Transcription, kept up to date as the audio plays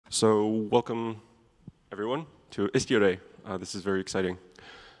So welcome, everyone, to Istio Day. This is very exciting.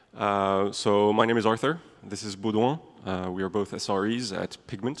 So my name is Arthur. This is Baudouin. We are both SREs at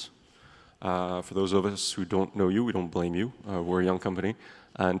Pigment. For those of us who don't know you, we don't blame you. We're a young company.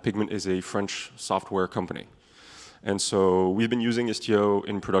 And Pigment is a French software company. And so we've been using Istio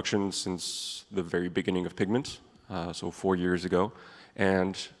in production since the very beginning of Pigment, so 4 years ago.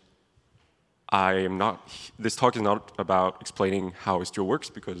 And this talk is not about explaining how Istio works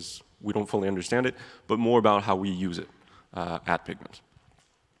because we don't fully understand it, but more about how we use it at Pigment.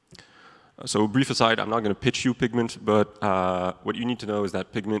 So brief aside, I'm not going to pitch you Pigment, but what you need to know is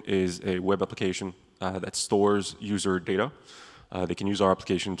that Pigment is a web application that stores user data. They can use our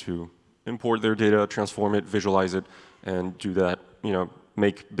application to import their data, transform it, visualize it, and do that,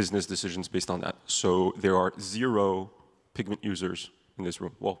 make business decisions based on that. So there are 0 Pigment users in this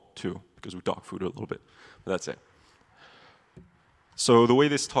room. Well, 2, because we dog food a little bit, but that's it. So the way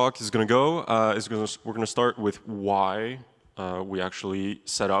this talk is going to go is we're going to start with why we actually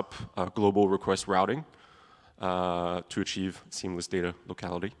set up global request routing to achieve seamless data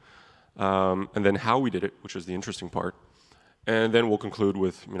locality, and then how we did it, which is the interesting part, and then we'll conclude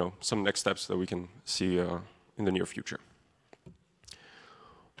with some next steps that we can see in the near future.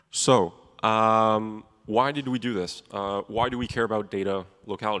 So why did we do this? Why do we care about data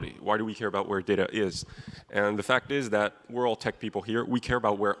locality? Why do we care about where data is? And the fact is that we're all tech people here. We care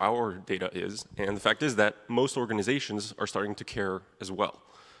about where our data is. And the fact is that most organizations are starting to care as well.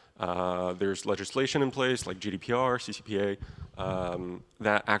 There's legislation in place like GDPR, CCPA,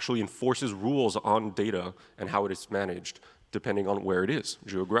 that actually enforces rules on data and how it is managed depending on where it is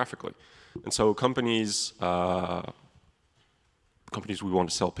geographically. And so companies we want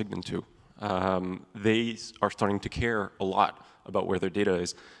to sell Pigment to, they are starting to care a lot about where their data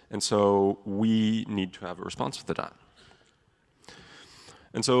is. And so we need to have a response to that.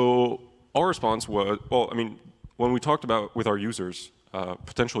 And so our response was, when we talked about with our users,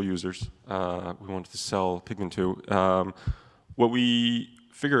 potential users, we wanted to sell Pigment to, what we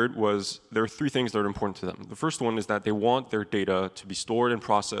figured was there are 3 things that are important to them. The first one is that they want their data to be stored and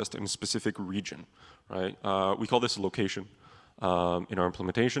processed in a specific region, right? We call this a location. In our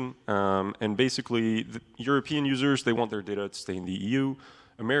implementation. And basically, the European users, they want their data to stay in the EU.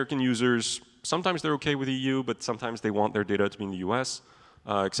 American users, sometimes they're OK with EU, but sometimes they want their data to be in the US,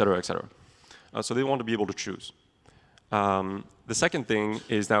 et cetera, et cetera. So they want to be able to choose. The second thing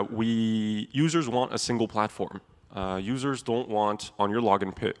is that users want a single platform. Users don't want, on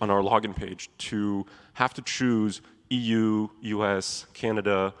our login page, to have to choose EU, US,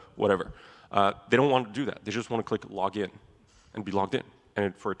 Canada, whatever. They don't want to do that. They just want to click login and be logged in,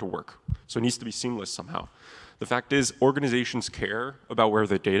 and for it to work. So it needs to be seamless somehow. The fact is, organizations care about where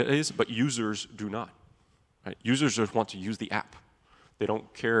their data is, but users do not. Right? Users just want to use the app. They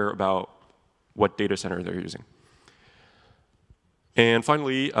don't care about what data center they're using. And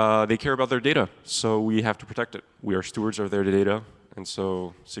finally, they care about their data, so we have to protect it. We are stewards of their data, and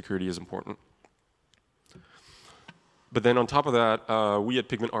so security is important. But then on top of that, we at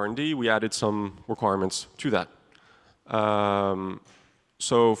Pigment R&D, we added some requirements to that.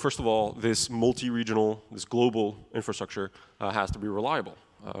 So first of all, this multi-regional, this global infrastructure has to be reliable.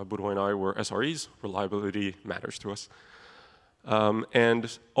 Baudouin and I were SREs. Reliability matters to us.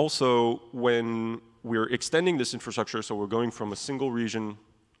 And also, when we're extending this infrastructure, so we're going from a single region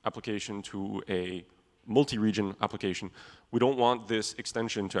application to a multi-region application, we don't want this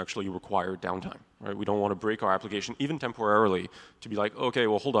extension to actually require downtime. Right? We don't want to break our application, even temporarily, to be like, OK,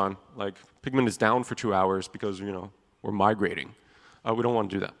 well, hold on. Like, Pigment is down for 2 hours because, we're migrating. We don't want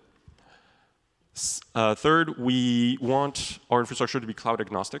to do that. Third, we want our infrastructure to be cloud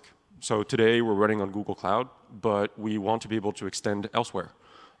agnostic. So today we're running on Google Cloud, but we want to be able to extend elsewhere,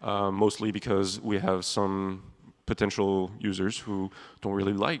 mostly because we have some potential users who don't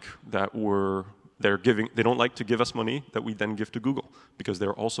really like that they don't like to give us money that we then give to Google because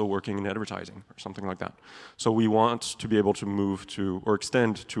they're also working in advertising or something like that. So we want to be able to move to or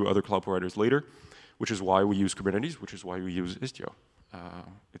extend to other cloud providers later, which is why we use Kubernetes, which is why we use Istio.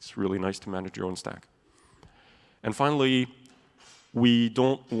 It's really nice to manage your own stack. And finally, we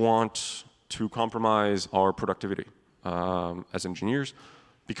don't want to compromise our productivity as engineers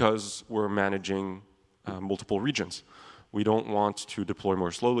because we're managing multiple regions. We don't want to deploy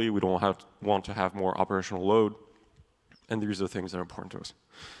more slowly. We don't want to have more operational load. And these are the things that are important to us.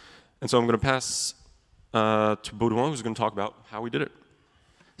 And so I'm going to pass to Baudouin, who's going to talk about how we did it.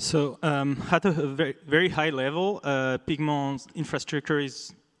 So at a very high level, Pigment's infrastructure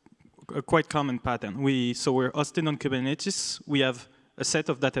is a quite common pattern. So we're hosted on Kubernetes. We have a set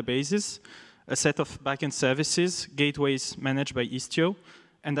of databases, a set of backend services, gateways managed by Istio,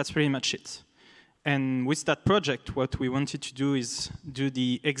 and that's pretty much it. And with that project, what we wanted to do is do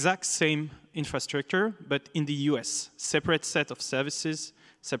the exact same infrastructure, but in the US. Separate set of services,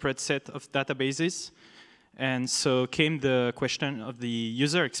 separate set of databases. And so came the question of the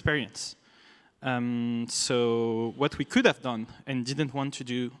user experience. So what we could have done and didn't want to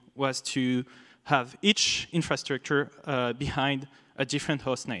do was to have each infrastructure behind a different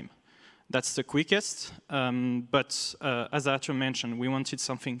host name. That's the quickest, but as Arthur mentioned, we wanted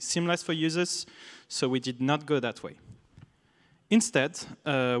something seamless for users, so we did not go that way. Instead,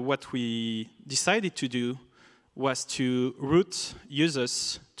 what we decided to do was to route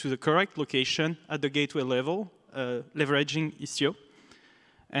users to the correct location at the gateway level, leveraging Istio.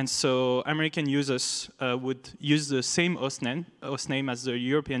 And so American users would use the same host name as the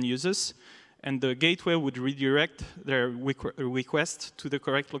European users, and the gateway would redirect their request to the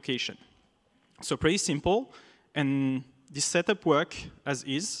correct location. So pretty simple, and this setup worked as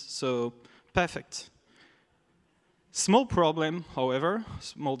is, so perfect. Small problem, however,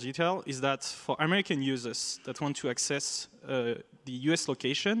 small detail, is that for American users that want to access the US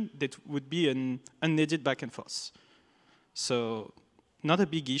location, that would be an unneeded back and forth. So not a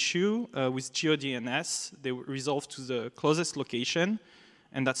big issue with GeoDNS. They resolve to the closest location,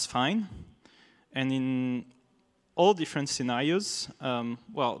 and that's fine. And in all different scenarios,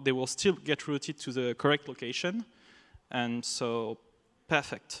 well, they will still get routed to the correct location. And so,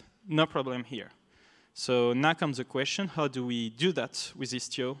 perfect, no problem here. So now comes the question, how do we do that with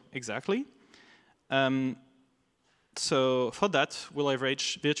Istio exactly? So for that, we'll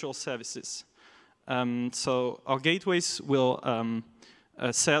leverage virtual services. So our gateways will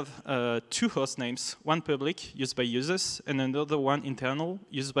serve two host names, one public, used by users, and another one internal,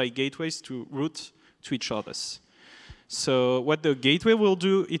 used by gateways to route to each other's. So what the gateway will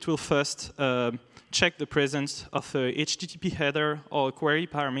do, it will first check the presence of a HTTP header or a query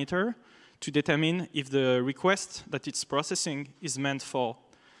parameter to determine if the request that it's processing is meant for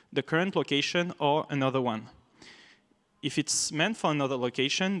the current location or another one. If it's meant for another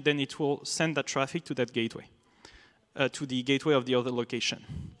location, then it will send that traffic to that gateway, to the gateway of the other location.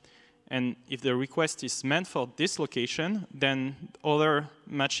 And if the request is meant for this location, then other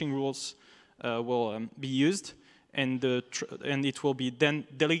matching rules will be used, and it will be then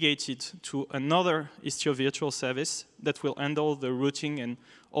delegated to another Istio virtual service that will handle the routing and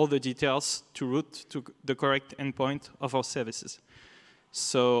all the details to route to the correct endpoint of our services.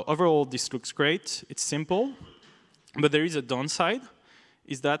 So overall, this looks great. It's simple, but there is a downside,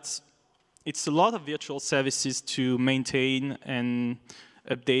 is that it's a lot of virtual services to maintain and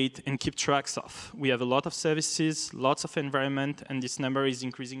update and keep tracks of. We have a lot of services, lots of environment, and this number is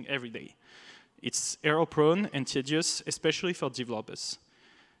increasing every day. It's error-prone and tedious, especially for developers.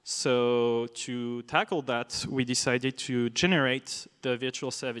 So to tackle that, we decided to generate the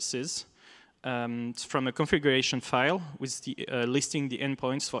virtual services from a configuration file with the, listing the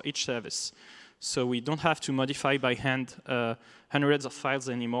endpoints for each service. So we don't have to modify by hand hundreds of files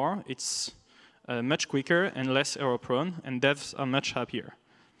anymore. It's much quicker and less error-prone, and devs are much happier.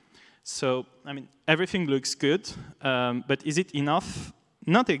 So, I mean, everything looks good, but is it enough?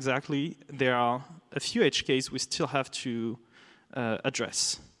 Not exactly. There are a few edge cases we still have to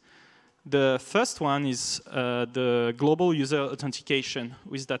address. The first one is the global user authentication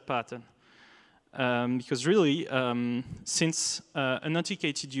with that pattern. Because really, since an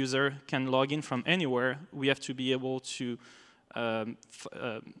authenticated user can log in from anywhere, we have to be able to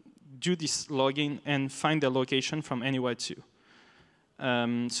do this login and find the location from anywhere too.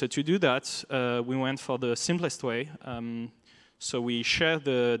 So to do that, we went for the simplest way. So we share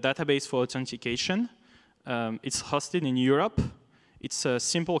the database for authentication. It's hosted in Europe. It's a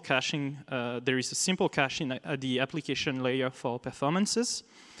simple caching. There is a simple caching at the application layer for performances,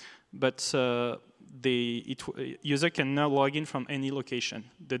 but user can now log in from any location.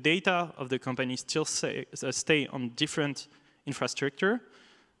 The data of the company still stay on different infrastructure,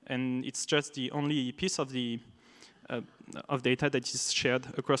 and it's just the only piece of the of data that is shared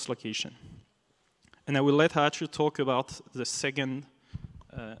across location. And I will let Arthur talk about the second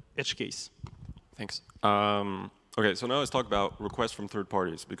edge case. Thanks. Okay, so now let's talk about requests from third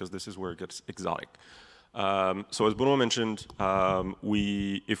parties, because this is where it gets exotic. So as Baudouin mentioned,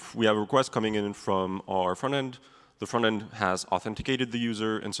 if we have a request coming in from our front end, the front end has authenticated the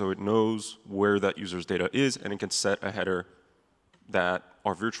user, and so it knows where that user's data is, and it can set a header that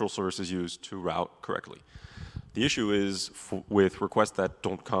our virtual services use to route correctly. The issue is with requests that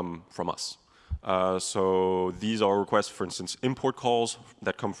don't come from us. So these are requests, for instance, import calls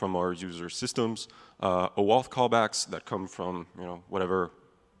that come from our user systems, OAuth callbacks that come from whatever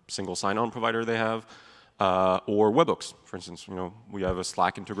single sign-on provider they have, or webhooks, for instance. We have a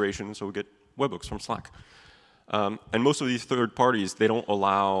Slack integration, so we get webhooks from Slack. And most of these third parties, they don't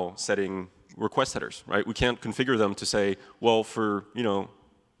allow setting request headers, right? We can't configure them to say, well, for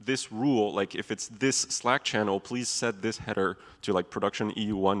this rule, like if it's this Slack channel, please set this header to like production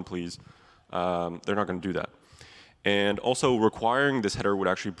EU1, please. They're not going to do that. And also requiring this header would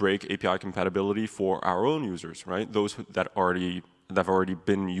actually break API compatibility for our own users, right? Those that have already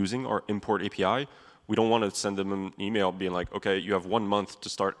been using our import API. We don't want to send them an email being like, okay, you have 1 month to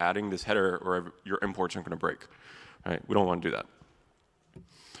start adding this header or your imports aren't going to break, right? We don't want to do that.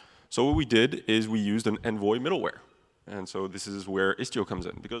 So what we did is we used an Envoy middleware. And so this is where Istio comes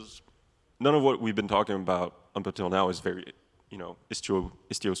in, because none of what we've been talking about up until now is very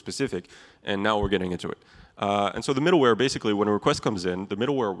Istio specific, and now we're getting into it. And so the middleware, basically, when a request comes in, the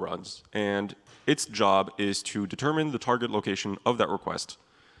middleware runs, and its job is to determine the target location of that request.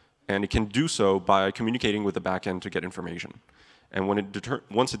 And it can do so by communicating with the backend to get information. And when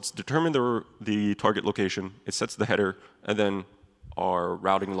once it's determined the target location, it sets the header, and then our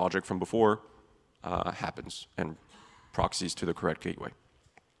routing logic from before happens and proxies to the correct gateway.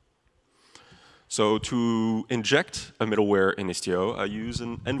 So to inject a middleware in Istio, I use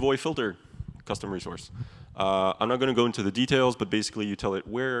an Envoy filter custom resource. I'm not going to go into the details, but basically you tell it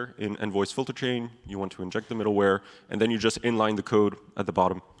where in Envoy's filter chain you want to inject the middleware, and then you just inline the code at the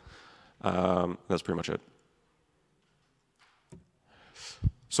bottom. That's pretty much it.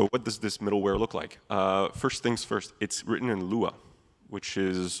 So what does this middleware look like? First things first, it's written in Lua, which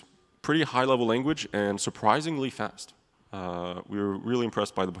is pretty high-level language and surprisingly fast. We were really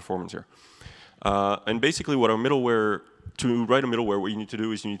impressed by the performance here. And basically what our middleware, to write a middleware, what you need to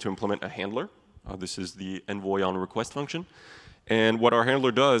do is you need to implement a handler. This is the Envoy on request function. And what our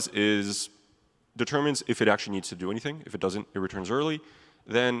handler does is determines if it actually needs to do anything. If it doesn't, it returns early.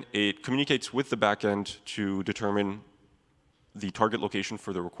 Then it communicates with the backend to determine the target location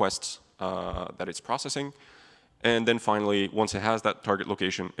for the requests that it's processing. And then finally, once it has that target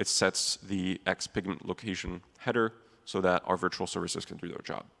location, it sets the Pigment location header so that our virtual services can do their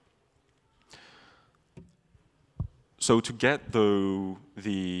job. So to get the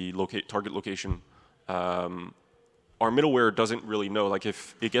target location, our middleware doesn't really know. Like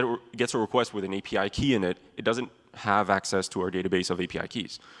if it gets a request with an API key in it, it doesn't have access to our database of API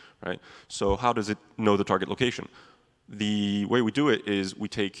keys, right? So how does it know the target location? The way we do it is we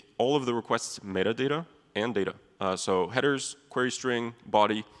take all of the request's metadata and data. So headers, query string,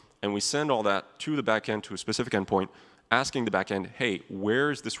 body, and we send all that to the backend to a specific endpoint, asking the backend, hey,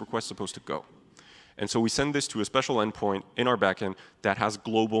 where is this request supposed to go? And so we send this to a special endpoint in our backend that has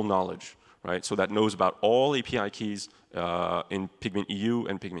global knowledge, right? So that knows about all API keys in Pigment EU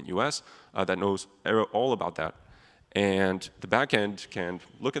and Pigment US, that knows all about that. And the backend can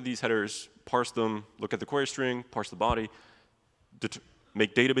look at these headers, parse them, look at the query string, parse the body,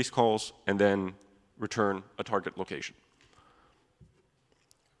 make database calls, and then return a target location.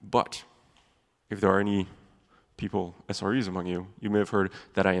 But if there are any people, SREs among you, you may have heard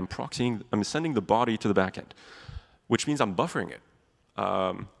that I'm sending the body to the backend, which means I'm buffering it.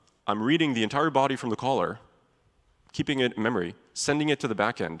 I'm reading the entire body from the caller, keeping it in memory, sending it to the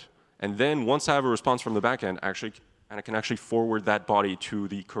backend, and then once I have a response from the backend, I can actually forward that body to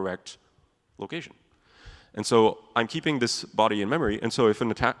the correct location. And so I'm keeping this body in memory, and so if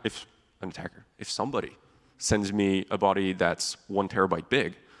somebody sends me a body that's 1 terabyte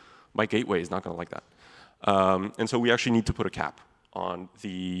big, my gateway is not going to like that. And so we actually need to put a cap on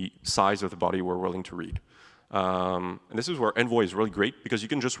the size of the body we're willing to read. And this is where Envoy is really great, because you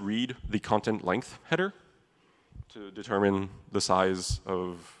can just read the content length header to determine the size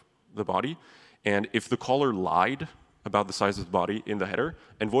of the body. And if the caller lied about the size of the body in the header,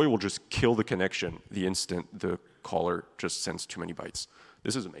 Envoy will just kill the connection the instant the caller just sends too many bytes.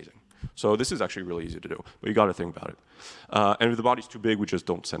 This is amazing. So this is actually really easy to do, but you got to think about it. And if the body's too big, we just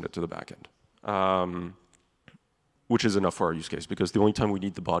don't send it to the backend, which is enough for our use case, because the only time we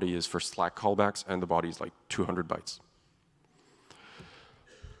need the body is for Slack callbacks, and the body is like 200 bytes.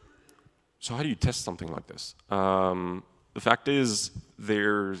 So how do you test something like this? The fact is,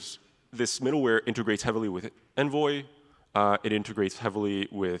 this middleware integrates heavily with Envoy. It integrates heavily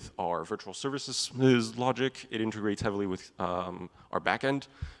with our virtual services logic. It integrates heavily with our backend.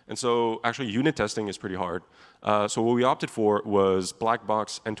 And so actually unit testing is pretty hard. So what we opted for was black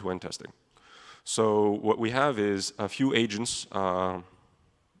box end-to-end testing. So what we have is a few agents,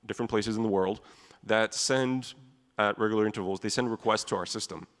 different places in the world, that send at regular intervals, they send requests to our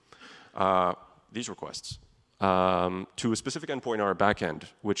system. These requests to a specific endpoint in our backend,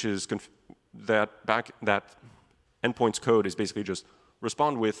 which is that endpoint's code is basically just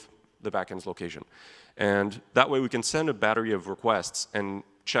respond with the backend's location. And that way we can send a battery of requests and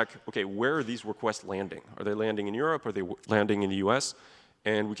check, okay, where are these requests landing? Are they landing in Europe? Are they landing in the US?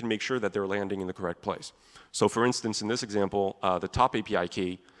 And we can make sure that they're landing in the correct place. So for instance, in this example, the top API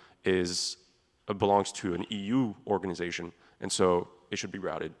key belongs to an EU organization, and so it should be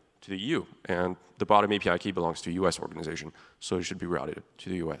routed to the EU. And the bottom API key belongs to a US organization, so it should be routed to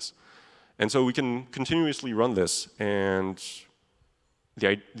the US. And so we can continuously run this, and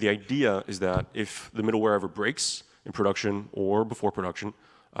the idea is that if the middleware ever breaks in production or before production,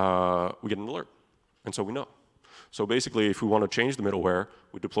 we get an alert, and so we know. So basically, if we want to change the middleware,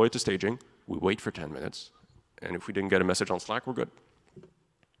 we deploy it to staging, we wait for 10 minutes, and if we didn't get a message on Slack, we're good.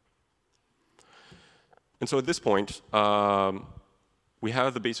 And so at this point, we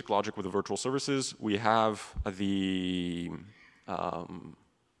have the basic logic with the virtual services. We have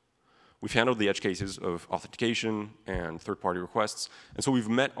we've handled the edge cases of authentication and third-party requests, and so we've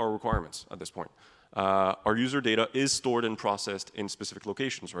met our requirements at this point. Our user data is stored and processed in specific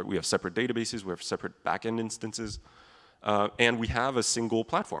locations, right? We have separate databases, we have separate backend instances, and we have a single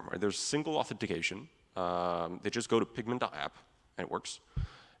platform, right? There's single authentication. They just go to pigment.app, and it works.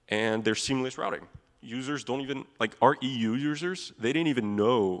 And there's seamless routing. Users don't even, like our EU users, they didn't even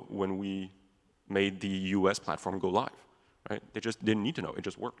know when we made the US platform go live, right? They just didn't need to know, it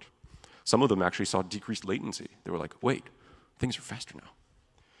just worked. Some of them actually saw decreased latency. They were like, wait, things are faster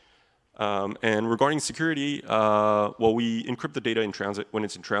now. And regarding security, well, we encrypt the data in transit when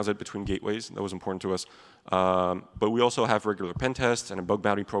it's in transit between gateways. That was important to us. But we also have regular pen tests and a bug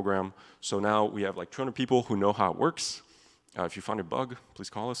bounty program. So now we have like 200 people who know how it works. If you find a bug, please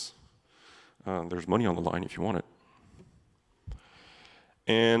call us. There's money on the line if you want it.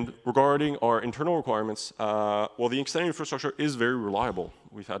 And regarding our internal requirements, well, the extended infrastructure is very reliable.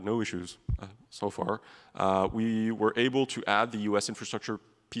 We've had no issues so far. We were able to add the US infrastructure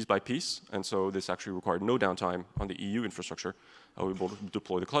piece by piece, and so this actually required no downtime on the EU infrastructure. We were able to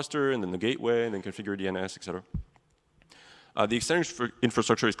deploy the cluster, and then the gateway, and then configure DNS, et cetera. The extended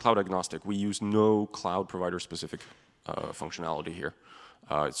infrastructure is cloud agnostic. We use no cloud provider specific functionality here.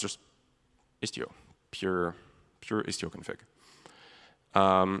 It's just Istio, pure Istio config.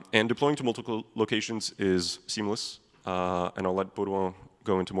 And deploying to multiple locations is seamless, and I'll let Baudouin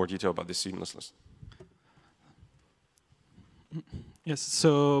go into more detail about this seamlessness. Yes,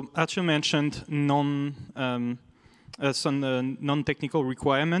 so Arthur mentioned some non-technical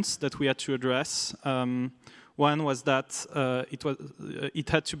requirements that we had to address. One was that it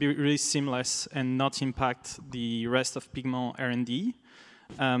had to be really seamless and not impact the rest of Pigment R&D.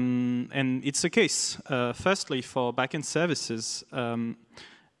 And it's the case. Firstly, for backend services,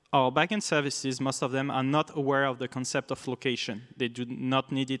 our backend services, most of them are not aware of the concept of location. They do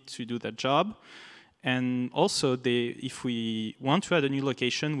not need it to do their job. And also, if we want to add a new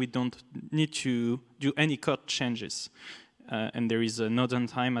location, we don't need to do any code changes. And there is no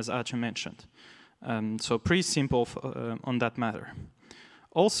downtime, as Arthur mentioned. So pretty simple on that matter.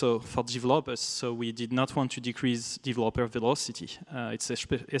 Also, for developers, so we did not want to decrease developer velocity. It's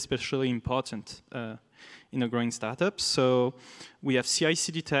especially important in a growing startup. So we have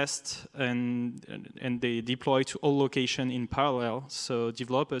CI/CD tests, and they deploy to all locations in parallel. So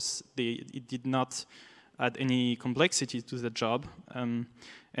developers, it did not add any complexity to the job.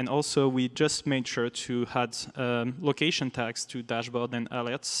 And also, we just made sure to add location tags to dashboard and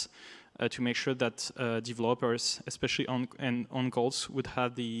alerts to make sure that developers, especially on calls, would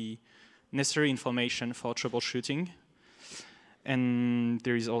have the necessary information for troubleshooting. And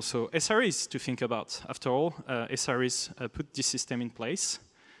there is also SREs to think about. After all, SREs put this system in place.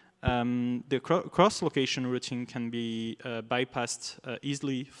 The cross-location routing can be bypassed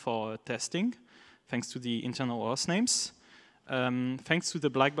easily for testing, thanks to the internal host names. Thanks to the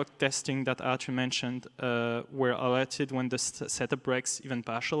black box testing that Arthur mentioned, we're alerted when the setup breaks, even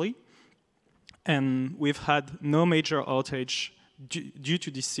partially. And we've had no major outage due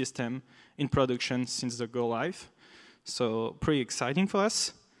to this system in production since the go live. So pretty exciting for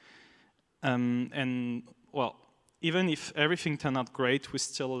us. And well, even if everything turned out great, we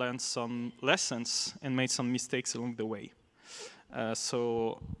still learned some lessons and made some mistakes along the way.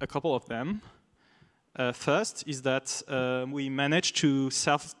 So a couple of them. First is that we managed to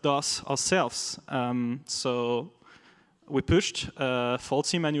self-DOS ourselves. So we pushed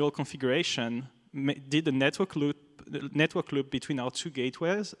faulty manual configuration, did a network loop between our two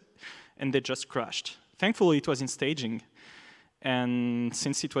gateways, and they just crashed. Thankfully, it was in staging. And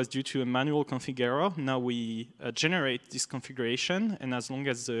since it was due to a manual config error, now we generate this configuration, and as long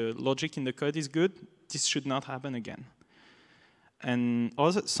as the logic in the code is good, this should not happen again. And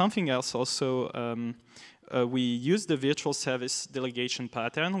something else also, we use the virtual service delegation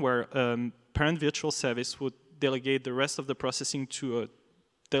pattern where parent virtual service would delegate the rest of the processing to a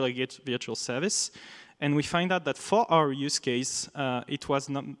delegate virtual service. And we find out that for our use case, it was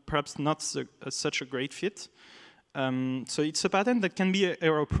perhaps not such a great fit. So it's a pattern that can be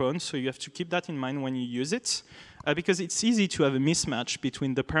error prone, so you have to keep that in mind when you use it, because it's easy to have a mismatch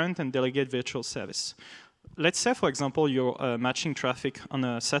between the parent and delegate virtual service. Let's say, for example, you're matching traffic on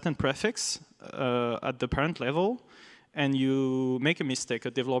a certain prefix at the parent level, and you make a mistake.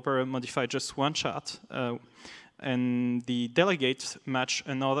 A developer modified just one chart, and the delegate match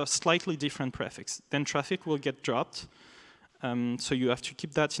another slightly different prefix. Then traffic will get dropped. So you have to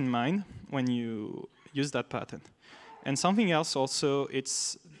keep that in mind when you use that pattern. And something else also,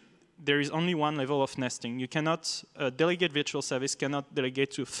 there is only one level of nesting. You cannot, delegate virtual service cannot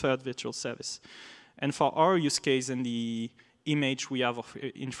delegate to a third virtual service. And for our use case and the image we have of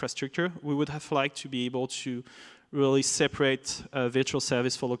infrastructure, we would have liked to be able to really separate virtual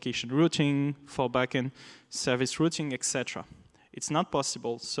service for location routing, for backend service routing, etc. It's not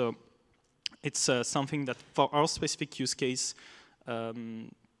possible, so it's something that for our specific use case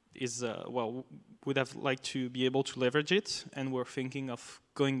well, would have liked to be able to leverage it, and we're thinking of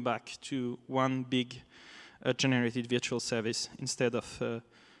going back to one big generated virtual service instead of a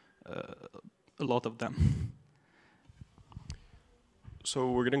lot of them.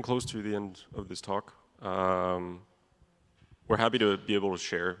 So we're getting close to the end of this talk. We're happy to be able to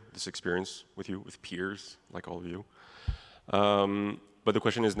share this experience with you, with peers like all of you. But the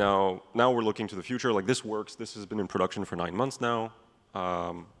question is now we're looking to the future. Like, this works. This has been in production for 9 months now.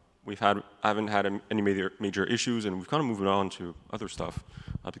 Haven't had any major issues, and we've kind of moved on to other stuff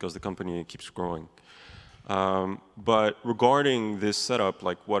because the company keeps growing. But regarding this setup,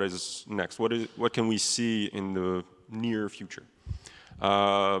 like, what is next? What can we see in the near future?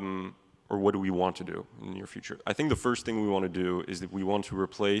 Or what do we want to do in the near future? I think the first thing we want to do is that we want to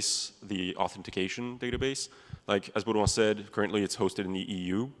replace the authentication database. Like, as Baudouin said, currently it's hosted in the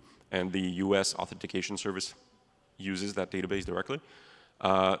EU, and the US authentication service uses that database directly.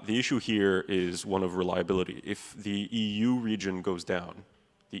 The issue here is one of reliability. If the EU region goes down,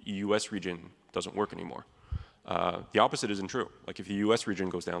 the US region doesn't work anymore. The opposite isn't true. Like, if the US region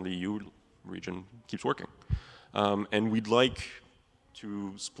goes down, the EU region keeps working. And we'd like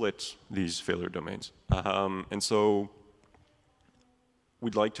to split these failure domains. And so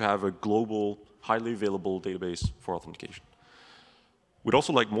we'd like to have a global, highly available database for authentication. We'd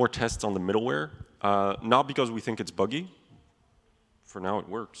also like more tests on the middleware, not because we think it's buggy. For now, it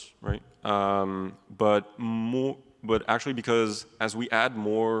works, right? But actually because as we add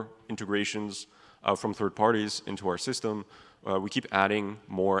more integrations from third parties into our system, we keep adding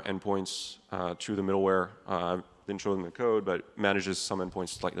more endpoints to the middleware. Didn't show them the code, but manages some endpoints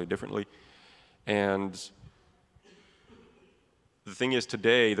slightly differently. And the thing is,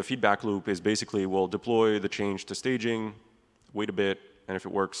 today, the feedback loop is basically, we'll deploy the change to staging, wait a bit, and if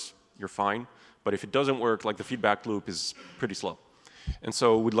it works, you're fine. But if it doesn't work, like, the feedback loop is pretty slow. And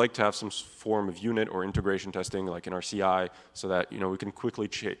so we'd like to have some form of unit or integration testing, like in our CI, so that, we can quickly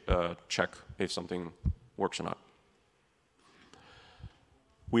check if something works or not.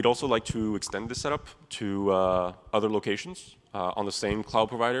 We'd also like to extend this setup to other locations on the same cloud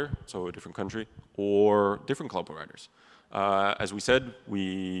provider, so a different country, or different cloud providers. As we said,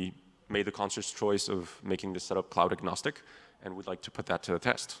 we made the conscious choice of making this setup cloud agnostic, and we'd like to put that to the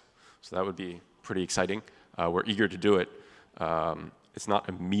test. So that would be pretty exciting. We're eager to do it. It's not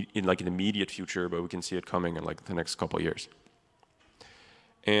in like an immediate future, but we can see it coming in like the next couple of years.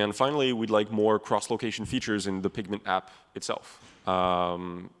 And finally, we'd like more cross-location features in the Pigment app itself.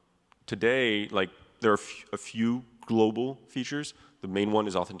 Today, like, there are a few global features. The main one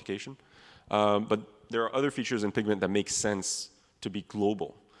is authentication. But there are other features in Pigment that make sense to be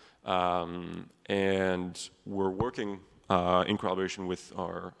global. And we're working in collaboration with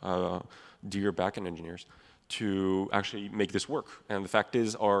our dear backend engineers to actually make this work. And the fact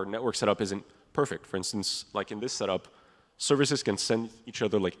is, our network setup isn't perfect. For instance, like in this setup, services can send each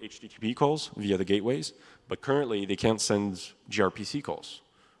other like HTTP calls via the gateways, but currently they can't send gRPC calls.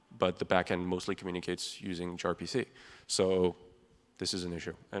 But the backend mostly communicates using gRPC. So this is an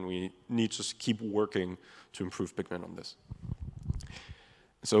issue, and we need to keep working to improve Pigment on this.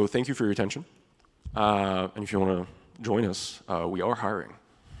 So thank you for your attention. And if you want to join us, we are hiring.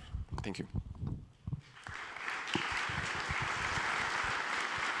 Thank you.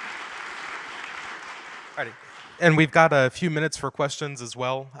 Alrighty. And we've got a few minutes for questions as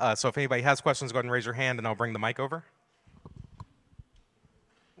well. So if anybody has questions, go ahead and raise your hand, and I'll bring the mic over.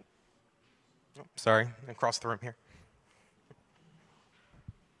 Oh, sorry, across the room here.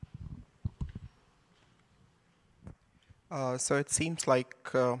 So it seems like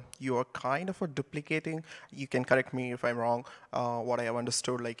you are kind of a duplicating, you can correct me if I'm wrong, what I have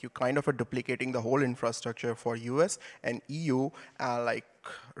understood, like you kind of are duplicating the whole infrastructure for US and EU, like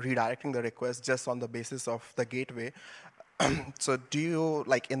redirecting the request just on the basis of the gateway. So do you,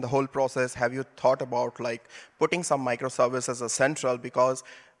 like in the whole process, have you thought about like putting some microservices as central, because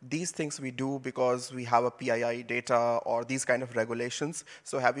these things we do because we have a PII data or these kind of regulations.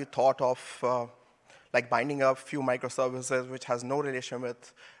 So have you thought of like binding up few microservices which has no relation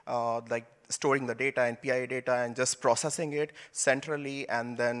with like storing the data and PII data and just processing it centrally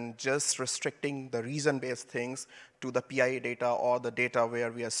and then just restricting the reason-based things to the PII data or the data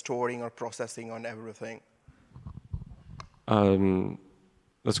where we are storing or processing on everything?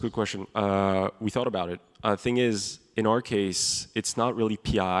 That's a good question. We thought about it. Thing is, in our case, it's not really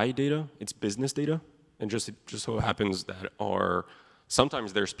PI data, it's business data. And just so happens that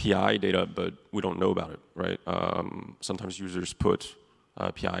sometimes there's PI data, but we don't know about it, right? Sometimes users put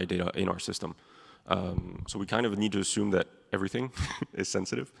PI data in our system. So we kind of need to assume that everything is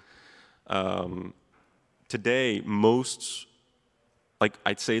sensitive. Today,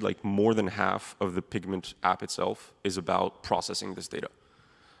 I'd say like more than half of the Pigment app itself is about processing this data.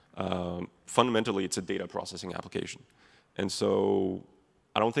 Fundamentally, it's a data processing application. And so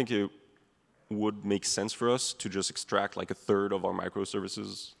I don't think it would make sense for us to just extract like a third of our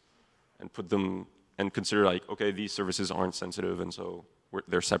microservices and put them and consider like, okay, these services aren't sensitive and so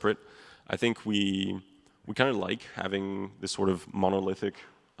they're separate. I think we kind of like having this sort of monolithic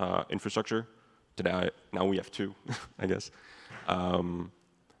infrastructure. Today, now we have two, I guess.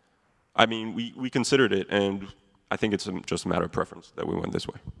 I mean, we considered it, and I think it's just a matter of preference that we went this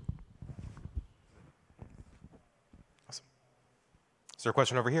way. Awesome. Is there a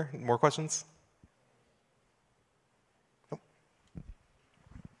question over here? More questions? Nope.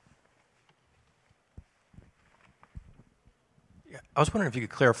 Yeah, I was wondering if you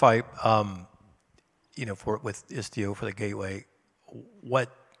could clarify, you know, with Istio for the gateway, where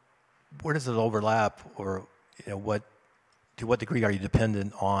does it overlap, or you know, to what degree are you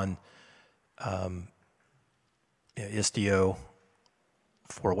dependent on you know, Istio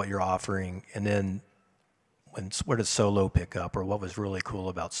for what you're offering, and then where does Solo pick up, or what was really cool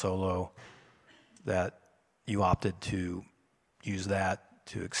about Solo that you opted to use that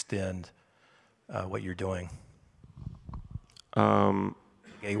to extend what you're doing?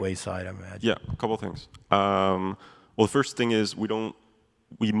 Gateway side, I imagine. Yeah, a couple of things. Well, the first thing is we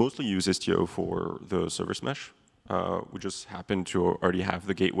mostly use Istio for the service mesh. We just happen to already have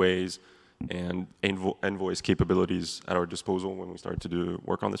the gateways and Envoy's capabilities at our disposal when we started to do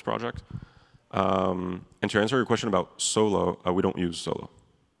work on this project. And to answer your question about Solo, we don't use Solo.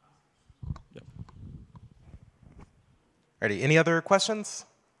 Yeah. Ready? Any other questions?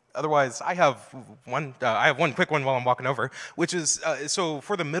 Otherwise, I have one quick one while I'm walking over, which is so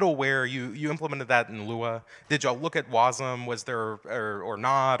for the middleware, you implemented that in Lua. Did y'all look at WASM? Was there or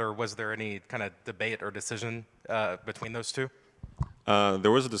not, or was there any kind of debate or decision between those two?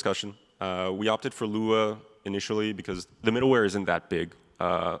 There was a discussion. We opted for Lua initially because the middleware isn't that big.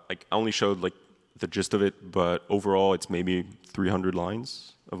 Like I only showed like the gist of it, but overall it's maybe 300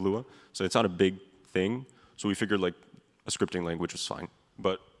 lines of Lua, so it's not a big thing. So we figured like a scripting language was fine,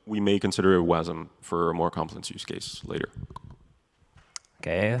 but we may consider a WASM for a more complex use case later.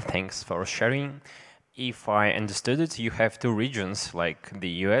 Okay, thanks for sharing. If I understood it, you have two regions like the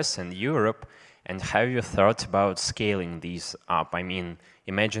US and Europe, and have you thought about scaling these up? I mean,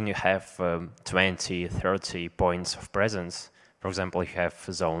 imagine you have 20, 30 points of presence. For example, you have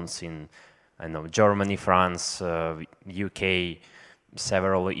zones in, I don't know, Germany, France, UK,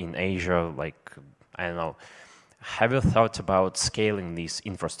 several in Asia, like, I don't know. Have you thought about scaling this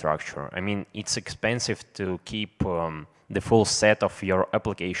infrastructure? I mean, it's expensive to keep the full set of your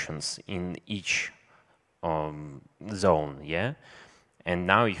applications in each zone, yeah? And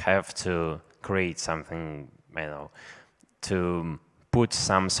now you have to create something, I don't know, to put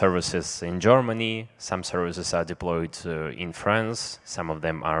some services in Germany, some services are deployed in France, some of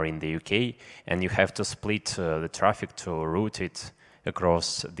them are in the UK, and you have to split the traffic to route it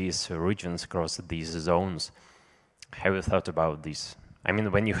across these regions, across these zones. Have you thought about this? I mean,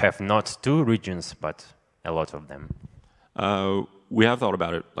 when you have not two regions, but a lot of them. We have thought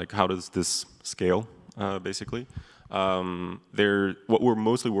about it, like how does this scale, basically. What we're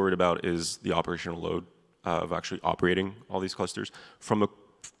mostly worried about is the operational load of actually operating all these clusters. From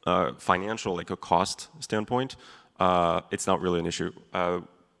a financial, like a cost standpoint, it's not really an issue.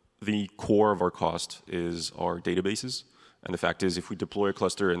 The core of our cost is our databases. And the fact is, if we deploy a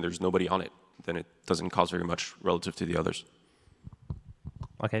cluster and there's nobody on it, then it doesn't cost very much relative to the others.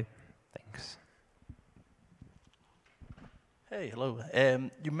 Okay, thanks. Hey, hello.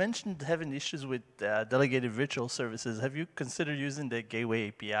 You mentioned having issues with delegated virtual services. Have you considered using the Gateway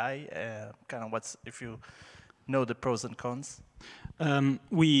API? Kind of if you know the pros and cons?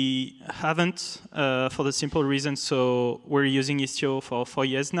 We haven't, for the simple reason, so we're using Istio for 4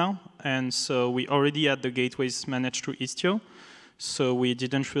 years now, and so we already had the gateways managed through Istio. So we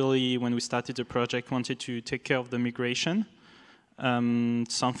didn't really, when we started the project, wanted to take care of the migration.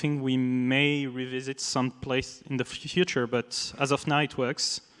 Something we may revisit someplace in the future, but as of now it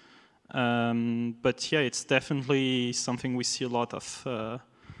works. But yeah, it's definitely something we see a lot of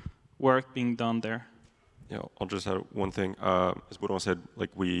work being done there. Yeah, I'll just add one thing. As Baudouin said, like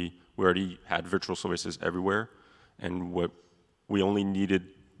we already had virtual services everywhere, and what we only needed,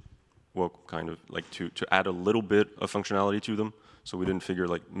 well, kind of like to add a little bit of functionality to them. So we didn't figure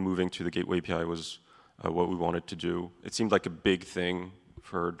like moving to the Gateway API was what we wanted to do. It seemed like a big thing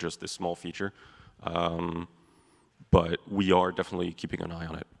for just this small feature, but we are definitely keeping an eye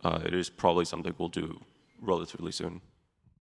on it. It is probably something we'll do relatively soon.